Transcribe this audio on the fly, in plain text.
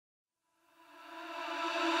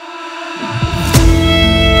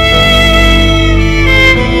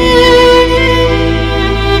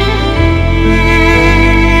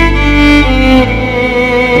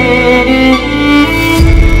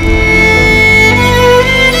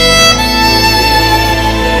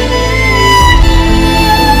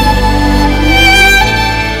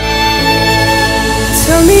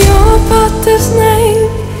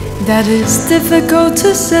that is difficult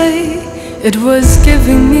to say. It was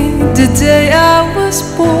giving me the day I was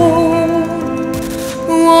born.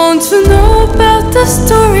 Want to know about the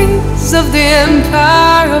stories of the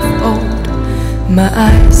empire of old. My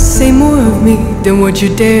eyes say more of me than what you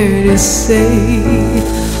dare to say.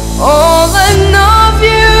 All I know of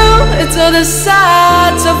you, it's all the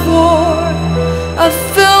sides of war. A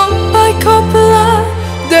film by Coppola,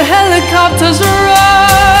 the helicopters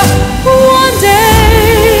roar. One day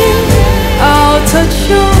I'll touch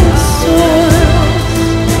your soil.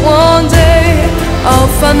 One day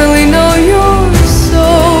I'll finally know your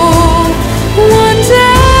soul. One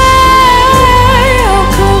day I'll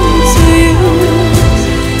come to you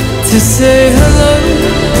to say hello,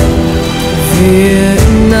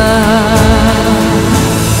 Vietnam.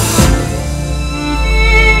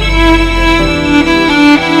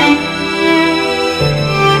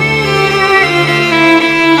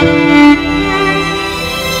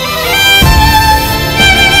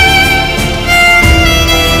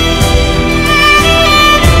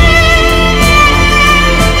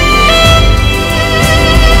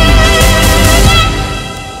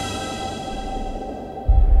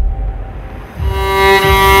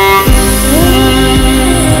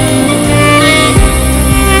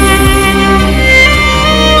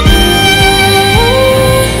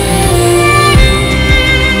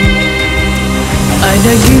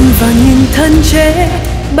 Đã ghim vào nhìn thân chế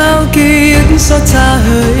bao ký ức xót xa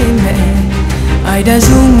hơi mẹ. Ai đã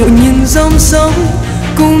du ngủ những dòng sông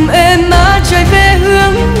cùng em mã chạy về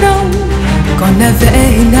hướng đông. Còn đã vẽ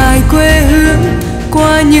hình hài quê hương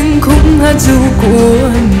qua những khúc hát ru của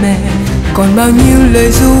mẹ. Còn bao nhiêu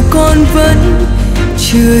lời ru con vẫn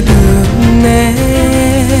chưa được nghe.